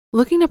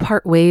Looking to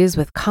part ways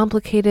with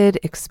complicated,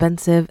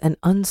 expensive, and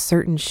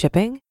uncertain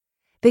shipping?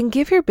 Then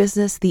give your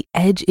business the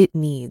edge it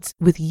needs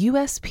with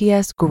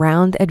USPS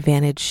Ground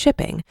Advantage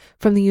shipping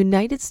from the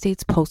United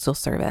States Postal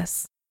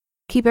Service.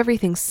 Keep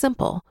everything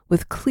simple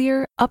with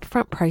clear,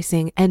 upfront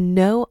pricing and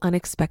no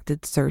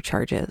unexpected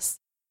surcharges.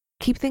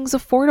 Keep things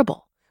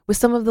affordable with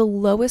some of the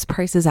lowest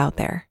prices out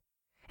there.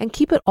 And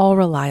keep it all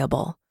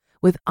reliable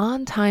with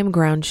on-time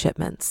ground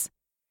shipments.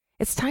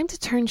 It's time to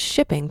turn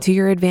shipping to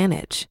your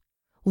advantage.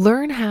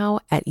 Learn how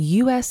at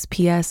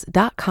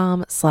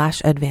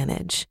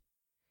USPS.com/advantage.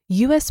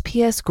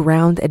 USPS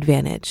Ground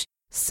Advantage.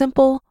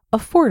 Simple,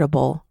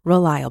 affordable,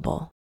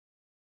 reliable.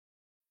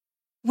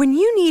 When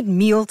you need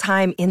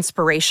mealtime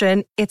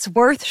inspiration, it's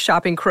worth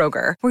shopping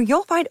Kroger, where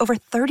you'll find over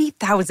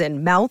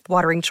 30,000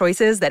 mouth-watering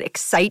choices that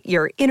excite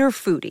your inner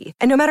foodie.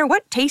 And no matter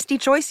what tasty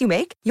choice you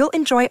make, you'll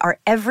enjoy our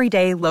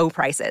everyday low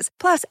prices,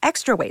 plus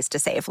extra ways to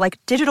save, like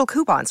digital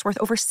coupons worth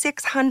over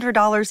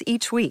 $600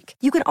 each week.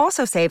 You can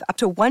also save up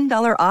to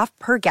 $1 off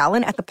per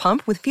gallon at the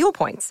pump with fuel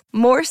points.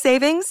 More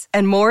savings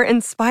and more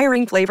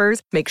inspiring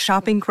flavors make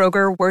shopping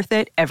Kroger worth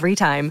it every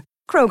time.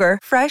 Kroger,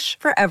 fresh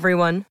for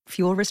everyone.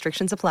 Fuel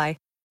restrictions apply.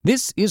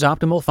 This is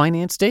Optimal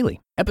Finance Daily,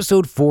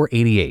 episode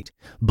 488,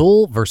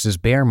 Bull versus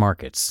Bear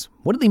Markets.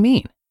 What do they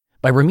mean?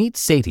 By Ramit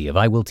Sethi of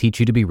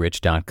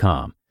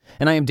IWillTeachYouToBeRich.com.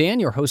 And I am Dan,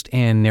 your host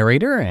and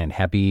narrator, and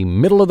happy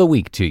middle of the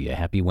week to you.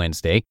 Happy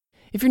Wednesday.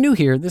 If you're new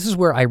here, this is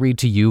where I read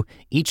to you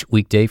each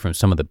weekday from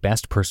some of the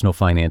best personal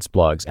finance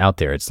blogs out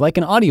there. It's like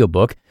an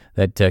audiobook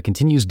that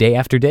continues day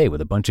after day with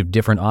a bunch of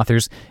different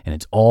authors, and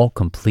it's all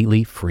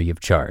completely free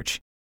of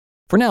charge.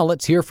 For now,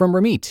 let's hear from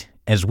Ramit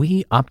as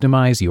we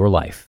optimize your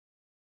life.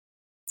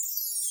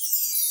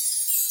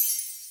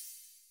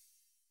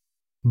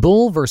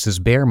 Bull versus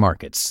Bear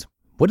Markets.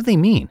 What do they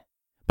mean?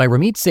 By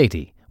Ramit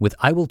Sethi with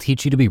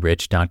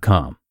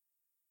IWillTeachYouToBeRich.com.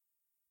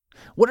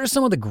 What are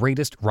some of the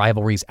greatest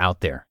rivalries out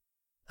there?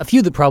 A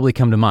few that probably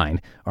come to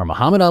mind are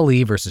Muhammad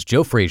Ali versus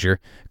Joe Frazier,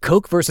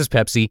 Coke versus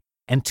Pepsi,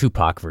 and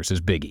Tupac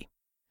versus Biggie.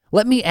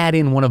 Let me add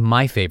in one of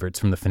my favorites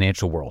from the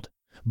financial world,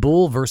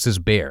 Bull versus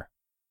Bear.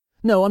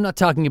 No, I'm not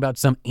talking about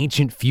some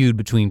ancient feud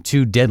between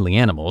two deadly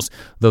animals,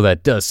 though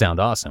that does sound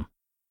awesome.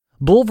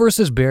 Bull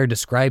versus Bear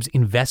describes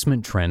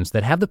investment trends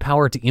that have the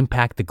power to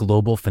impact the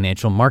global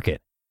financial market.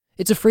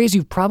 It's a phrase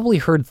you've probably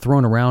heard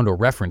thrown around or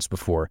referenced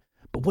before,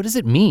 but what does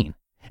it mean?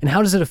 And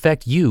how does it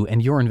affect you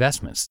and your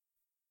investments?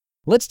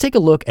 Let's take a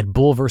look at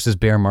bull versus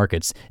bear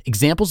markets,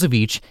 examples of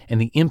each,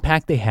 and the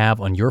impact they have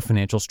on your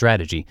financial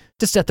strategy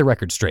to set the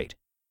record straight.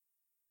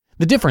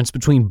 The difference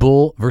between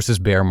bull versus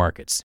bear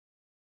markets.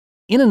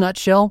 In a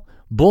nutshell,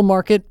 bull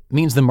market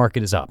means the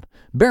market is up.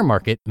 Bear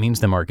market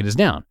means the market is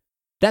down.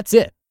 That's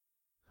it.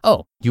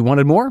 Oh, you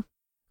wanted more?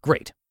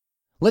 Great.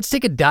 Let's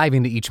take a dive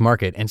into each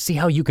market and see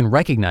how you can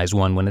recognize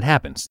one when it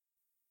happens.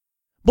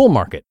 Bull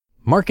market.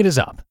 Market is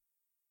up.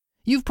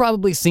 You've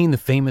probably seen the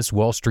famous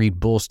Wall Street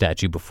bull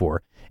statue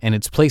before, and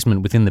its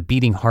placement within the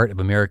beating heart of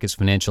America's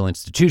financial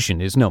institution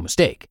is no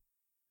mistake.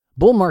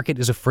 Bull market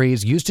is a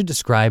phrase used to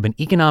describe an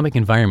economic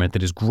environment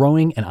that is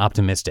growing and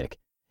optimistic.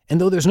 And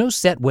though there's no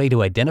set way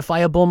to identify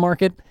a bull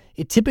market,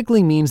 it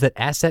typically means that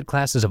asset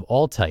classes of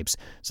all types,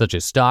 such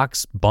as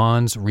stocks,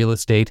 bonds, real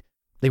estate,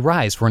 they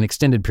rise for an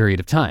extended period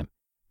of time.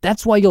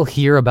 That's why you'll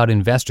hear about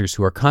investors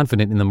who are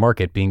confident in the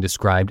market being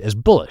described as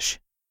bullish.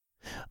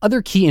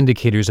 Other key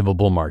indicators of a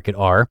bull market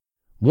are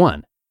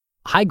 1.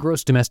 High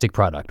gross domestic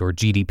product, or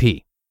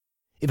GDP.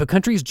 If a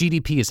country's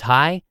GDP is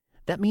high,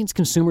 that means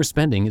consumer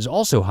spending is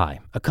also high,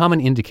 a common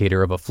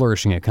indicator of a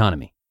flourishing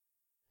economy.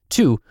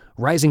 2.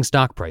 Rising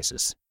stock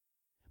prices.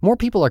 More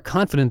people are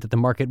confident that the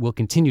market will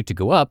continue to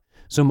go up,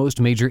 so most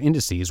major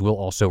indices will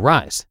also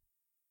rise.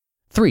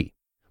 3.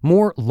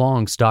 More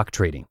long stock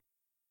trading.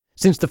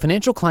 Since the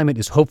financial climate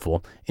is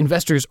hopeful,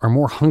 investors are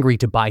more hungry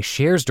to buy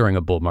shares during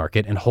a bull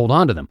market and hold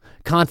on to them,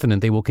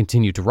 confident they will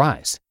continue to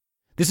rise.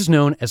 This is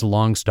known as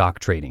long stock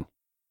trading.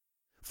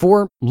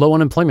 4. Low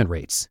unemployment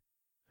rates.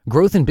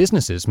 Growth in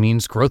businesses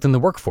means growth in the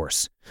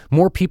workforce.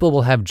 More people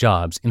will have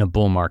jobs in a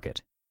bull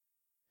market.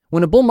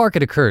 When a bull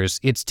market occurs,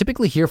 it's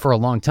typically here for a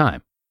long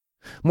time.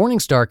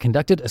 Morningstar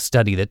conducted a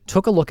study that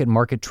took a look at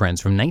market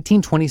trends from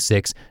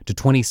 1926 to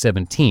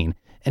 2017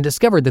 and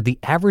discovered that the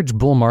average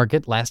bull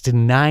market lasted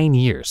 9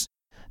 years.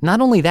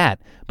 Not only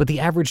that, but the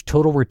average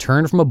total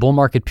return from a bull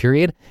market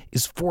period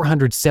is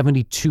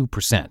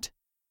 472%.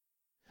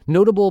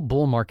 Notable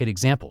bull market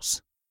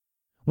examples.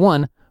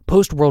 1.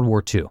 Post-World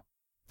War II.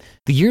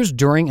 The years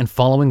during and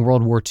following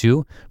World War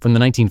II, from the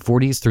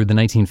 1940s through the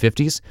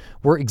 1950s,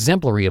 were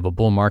exemplary of a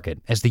bull market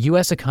as the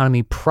U.S.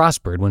 economy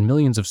prospered when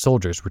millions of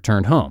soldiers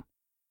returned home.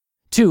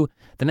 2.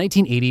 The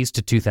 1980s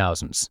to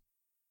 2000s.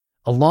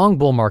 A long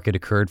bull market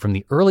occurred from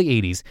the early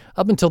 80s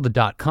up until the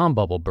dot-com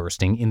bubble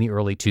bursting in the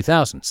early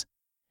 2000s.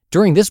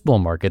 During this bull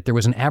market, there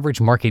was an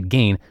average market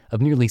gain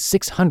of nearly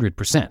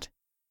 600%.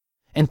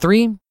 And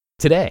 3.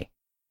 Today.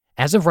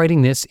 As of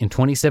writing this in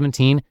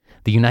 2017,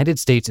 the United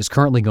States is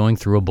currently going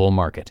through a bull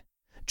market.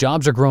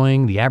 Jobs are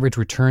growing, the average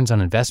returns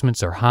on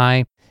investments are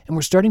high, and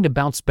we're starting to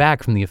bounce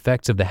back from the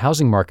effects of the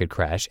housing market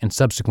crash and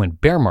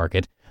subsequent bear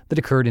market that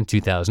occurred in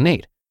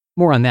 2008.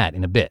 More on that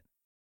in a bit.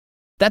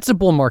 That's a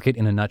bull market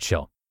in a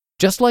nutshell.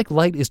 Just like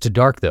light is to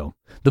dark, though,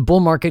 the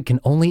bull market can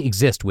only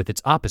exist with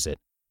its opposite,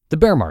 the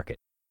bear market.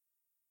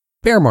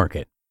 Bear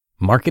market.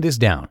 Market is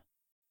down.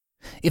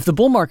 If the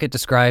bull market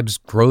describes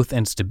growth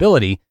and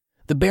stability,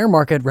 the bear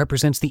market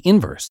represents the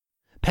inverse: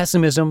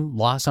 pessimism,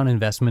 loss on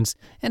investments,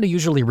 and a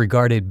usually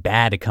regarded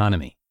bad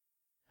economy.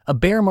 A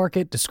bear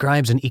market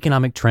describes an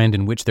economic trend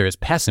in which there is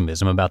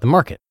pessimism about the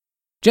market.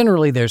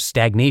 Generally, there's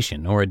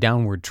stagnation or a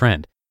downward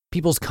trend.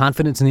 People's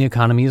confidence in the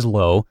economy is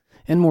low,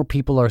 and more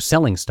people are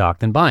selling stock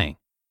than buying.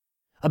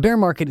 A bear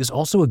market is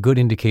also a good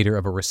indicator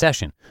of a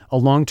recession, a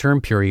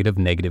long-term period of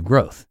negative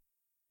growth.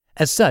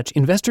 As such,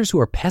 investors who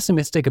are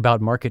pessimistic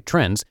about market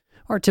trends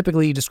are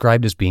typically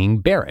described as being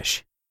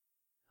bearish.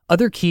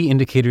 Other key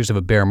indicators of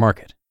a bear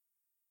market.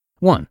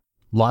 1.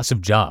 Loss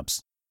of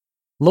jobs.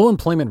 Low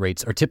employment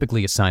rates are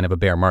typically a sign of a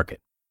bear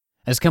market.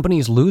 As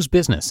companies lose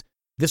business,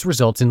 this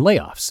results in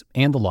layoffs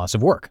and the loss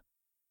of work.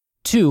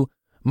 2.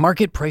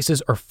 Market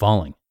prices are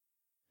falling.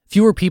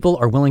 Fewer people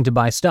are willing to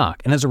buy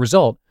stock, and as a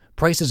result,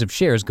 prices of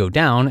shares go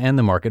down and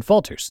the market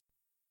falters.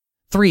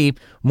 3.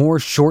 More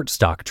short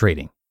stock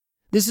trading.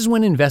 This is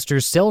when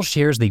investors sell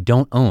shares they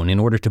don't own in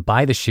order to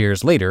buy the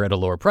shares later at a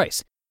lower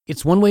price.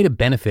 It's one way to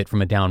benefit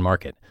from a down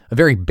market, a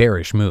very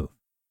bearish move.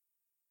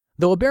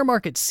 Though a bear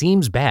market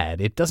seems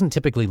bad, it doesn't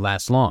typically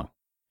last long.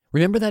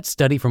 Remember that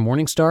study from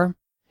Morningstar?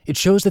 It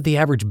shows that the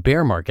average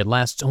bear market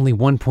lasts only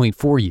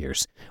 1.4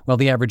 years, while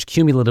the average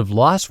cumulative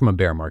loss from a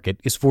bear market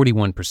is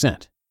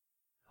 41%.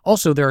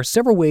 Also, there are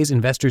several ways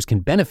investors can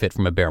benefit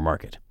from a bear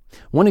market.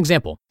 One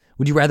example: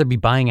 would you rather be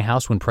buying a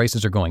house when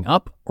prices are going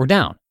up or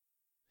down?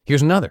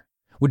 Here's another: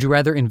 would you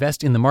rather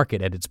invest in the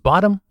market at its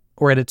bottom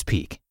or at its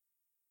peak?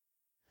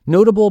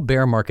 Notable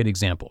bear market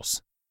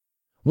examples.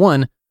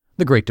 1.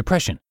 The Great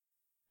Depression.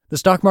 The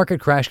stock market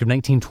crash of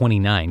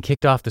 1929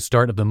 kicked off the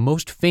start of the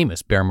most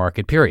famous bear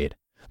market period,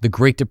 the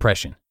Great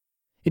Depression.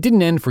 It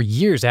didn't end for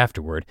years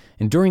afterward,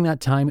 and during that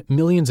time,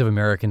 millions of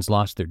Americans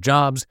lost their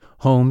jobs,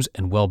 homes,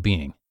 and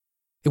well-being.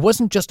 It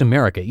wasn't just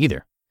America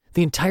either.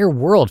 The entire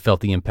world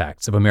felt the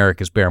impacts of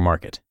America's bear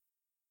market.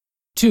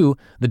 2.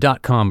 The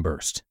dot-com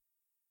burst.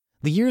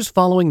 The years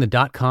following the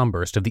dot-com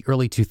burst of the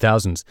early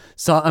 2000s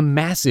saw a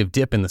massive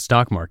dip in the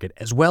stock market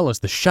as well as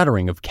the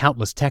shuttering of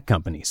countless tech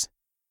companies.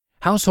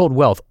 Household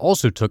wealth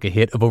also took a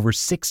hit of over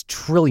 $6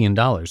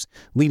 trillion,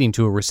 leading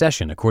to a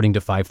recession, according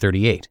to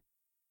 538.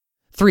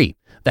 3.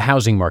 The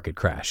housing market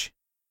crash.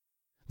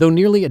 Though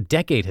nearly a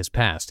decade has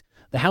passed,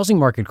 the housing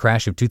market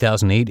crash of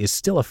 2008 is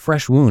still a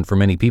fresh wound for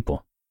many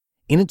people.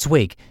 In its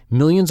wake,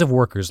 millions of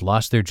workers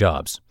lost their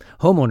jobs,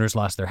 homeowners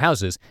lost their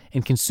houses,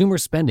 and consumer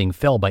spending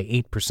fell by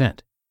 8%.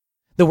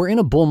 Though we're in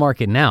a bull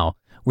market now,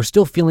 we're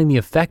still feeling the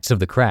effects of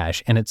the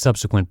crash and its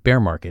subsequent bear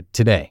market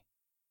today.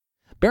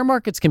 Bear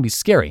markets can be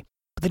scary,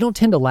 but they don't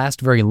tend to last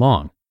very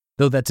long,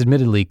 though that's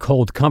admittedly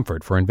cold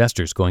comfort for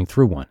investors going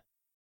through one.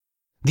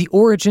 The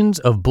origins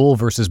of bull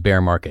versus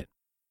bear market.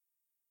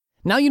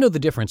 Now you know the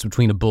difference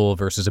between a bull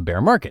versus a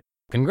bear market.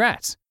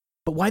 Congrats!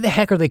 But why the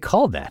heck are they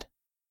called that?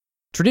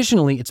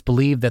 Traditionally, it's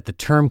believed that the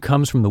term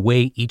comes from the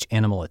way each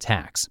animal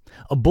attacks.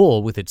 A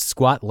bull, with its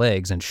squat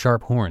legs and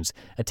sharp horns,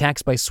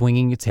 attacks by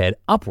swinging its head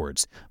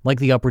upwards, like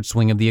the upward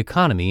swing of the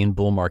economy in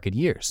bull market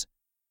years.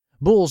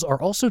 Bulls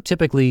are also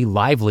typically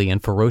lively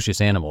and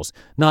ferocious animals,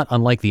 not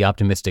unlike the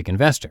optimistic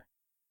investor.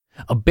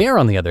 A bear,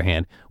 on the other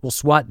hand, will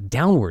swat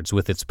downwards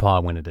with its paw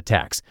when it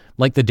attacks,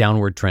 like the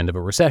downward trend of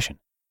a recession.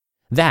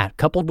 That,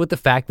 coupled with the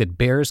fact that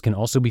bears can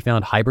also be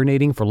found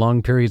hibernating for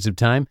long periods of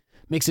time,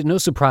 makes it no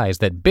surprise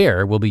that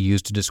bear will be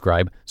used to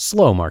describe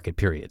slow market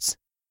periods.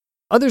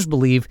 Others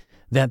believe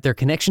that their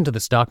connection to the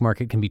stock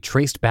market can be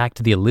traced back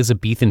to the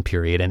Elizabethan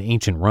period and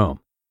ancient Rome.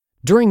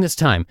 During this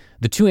time,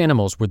 the two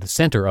animals were the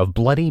center of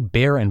bloody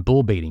bear and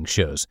bull baiting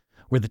shows,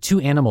 where the two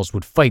animals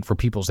would fight for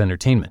people's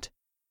entertainment.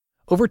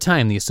 Over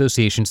time, the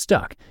association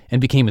stuck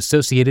and became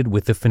associated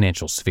with the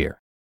financial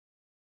sphere.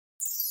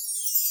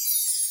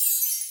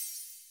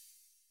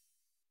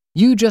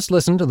 You just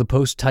listened to the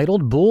post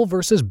titled Bull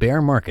versus Bear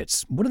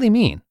Markets. What do they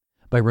mean?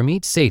 By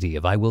Ramit Sethi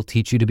of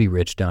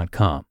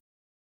IWillTeachYouToBeRich.com.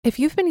 If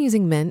you've been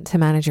using Mint to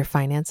manage your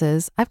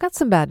finances, I've got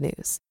some bad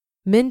news.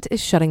 Mint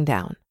is shutting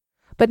down.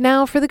 But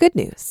now for the good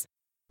news.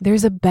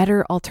 There's a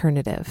better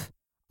alternative.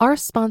 Our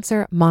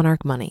sponsor,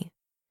 Monarch Money.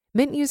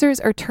 Mint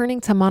users are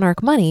turning to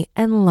Monarch Money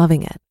and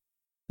loving it.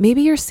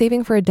 Maybe you're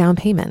saving for a down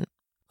payment,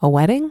 a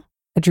wedding,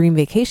 a dream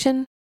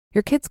vacation,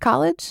 your kids'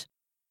 college.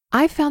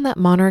 I found that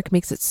Monarch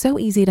makes it so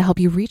easy to help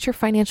you reach your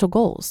financial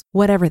goals,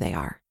 whatever they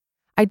are.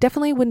 I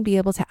definitely wouldn't be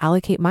able to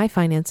allocate my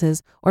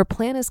finances or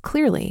plan as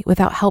clearly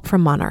without help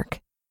from Monarch.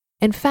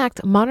 In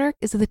fact, Monarch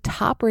is the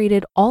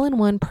top-rated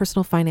all-in-one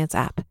personal finance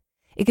app.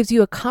 It gives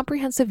you a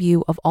comprehensive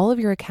view of all of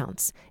your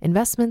accounts,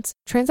 investments,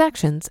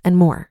 transactions, and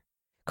more.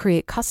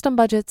 Create custom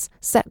budgets,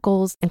 set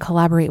goals, and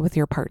collaborate with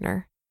your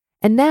partner.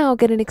 And now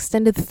get an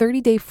extended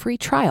 30-day free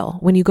trial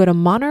when you go to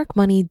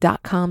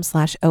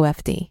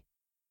monarchmoney.com/OFD.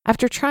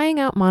 After trying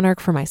out Monarch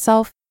for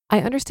myself,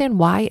 I understand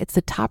why it's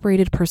the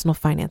top-rated personal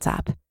finance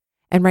app.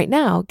 And right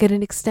now, get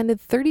an extended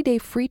 30-day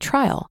free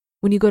trial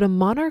when you go to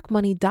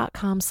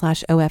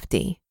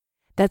monarchmoney.com/OFD.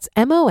 That's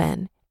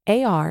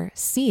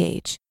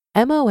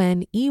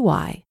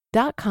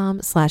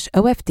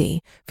MonarchMoney.com/OFD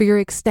for your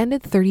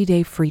extended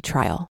 30-day free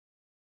trial.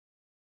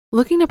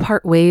 Looking to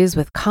part ways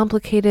with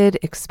complicated,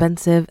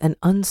 expensive, and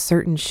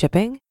uncertain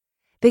shipping?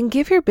 Then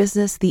give your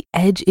business the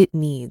edge it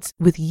needs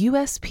with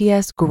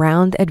USPS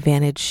Ground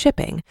Advantage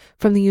shipping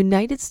from the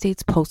United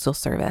States Postal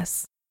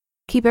Service.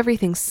 Keep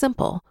everything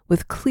simple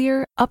with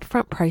clear,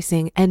 upfront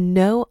pricing and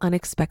no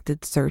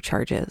unexpected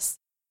surcharges.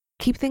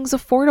 Keep things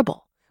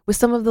affordable with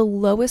some of the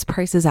lowest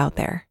prices out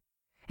there.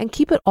 And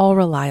keep it all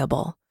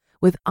reliable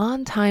with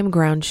on-time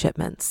ground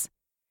shipments.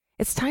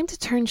 It's time to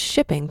turn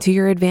shipping to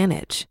your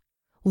advantage.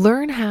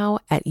 Learn how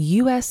at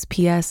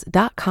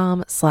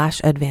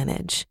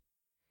USPS.com/advantage.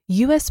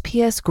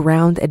 USPS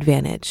Ground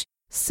Advantage.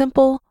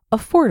 Simple,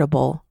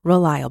 affordable,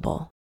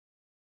 reliable.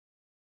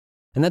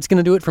 And that's going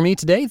to do it for me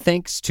today.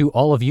 Thanks to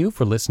all of you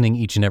for listening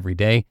each and every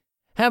day.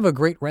 Have a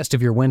great rest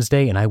of your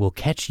Wednesday, and I will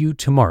catch you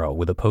tomorrow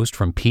with a post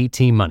from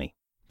PT Money.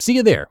 See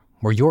you there,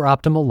 where your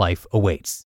optimal life awaits.